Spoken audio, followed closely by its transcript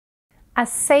A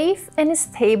safe and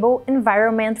stable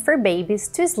environment for babies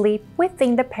to sleep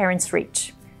within the parent's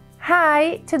reach.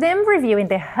 Hi! Today I'm reviewing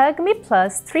the Hug Me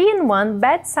Plus 3-in-1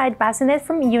 Bedside Bassinet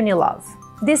from Unilove.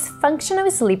 This functional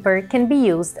sleeper can be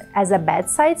used as a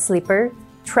bedside sleeper,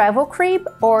 travel crib,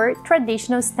 or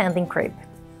traditional standing crib.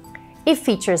 It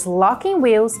features locking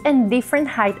wheels and different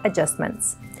height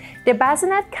adjustments. The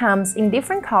bassinet comes in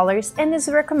different colors and is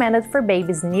recommended for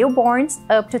babies newborns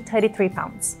up to 33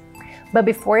 pounds. But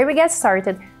before we get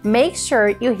started, make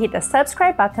sure you hit the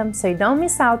subscribe button so you don't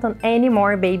miss out on any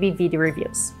more baby video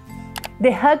reviews.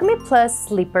 The Hug Me Plus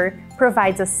sleeper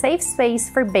provides a safe space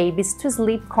for babies to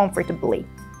sleep comfortably.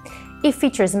 It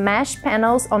features mesh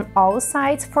panels on all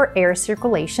sides for air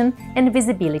circulation and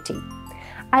visibility.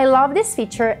 I love this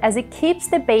feature as it keeps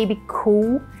the baby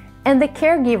cool and the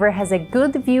caregiver has a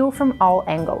good view from all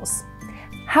angles.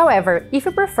 However, if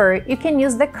you prefer, you can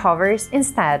use the covers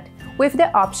instead, with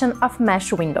the option of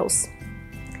mesh windows.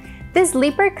 The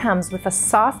sleeper comes with a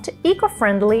soft,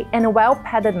 eco-friendly and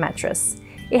well-padded mattress.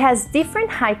 It has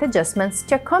different height adjustments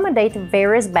to accommodate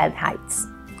various bed heights.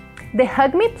 The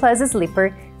Hug Me Plus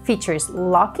sleeper features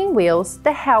locking wheels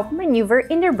that help maneuver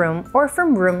in the room or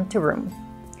from room to room.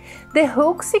 The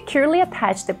hooks securely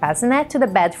attach the bassinet to the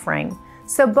bed frame,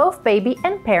 so both baby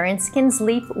and parents can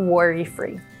sleep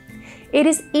worry-free. It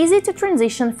is easy to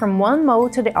transition from one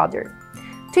mode to the other.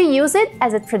 To use it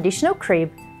as a traditional crib,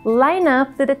 line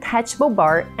up the detachable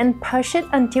bar and push it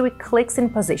until it clicks in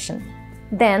position.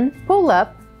 Then pull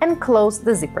up and close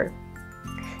the zipper.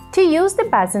 To use the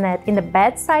bassinet in the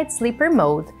bedside sleeper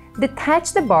mode,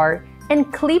 detach the bar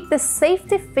and clip the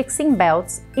safety fixing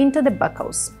belts into the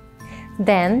buckles.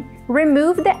 Then,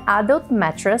 remove the adult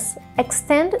mattress,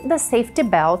 extend the safety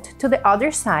belt to the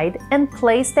other side and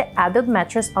place the adult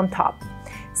mattress on top,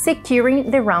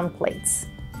 securing the round plates.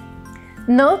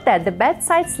 Note that the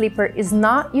bedside sleeper is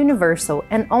not universal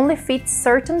and only fits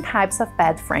certain types of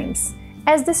bed frames,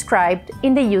 as described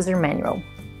in the user manual.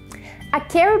 A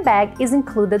carry bag is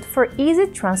included for easy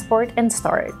transport and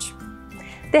storage.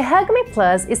 The Hug Me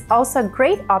Plus is also a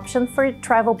great option for a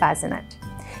travel bassinet.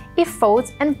 It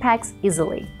folds and packs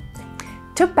easily.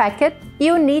 To pack it,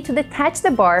 you'll need to detach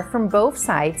the bar from both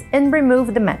sides and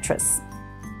remove the mattress.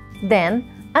 Then,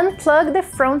 unplug the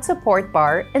front support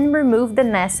bar and remove the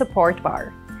nest support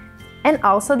bar, and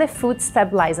also the foot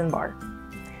stabilizing bar.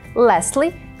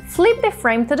 Lastly, flip the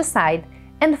frame to the side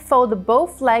and fold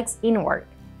both legs inward.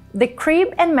 The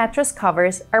crib and mattress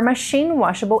covers are machine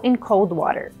washable in cold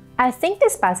water. I think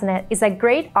this bassinet is a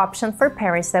great option for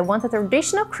parents that want a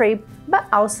traditional crib, but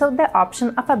also the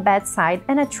option of a bedside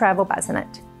and a travel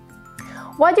bassinet.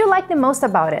 What do you like the most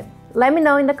about it? Let me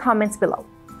know in the comments below.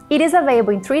 It is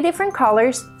available in 3 different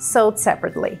colors, sold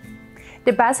separately.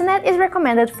 The bassinet is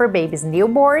recommended for babies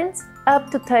newborns up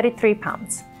to 33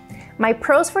 pounds. My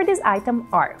pros for this item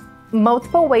are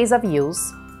multiple ways of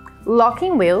use,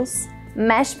 locking wheels,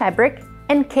 mesh fabric,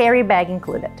 and carry bag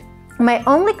included. My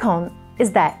only con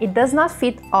is that it does not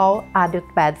fit all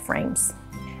adult bed frames.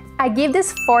 I give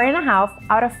this 4.5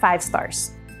 out of 5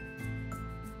 stars.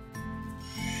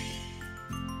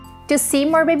 To see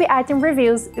more baby item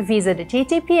reviews, visit the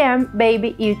TTPM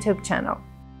Baby YouTube channel.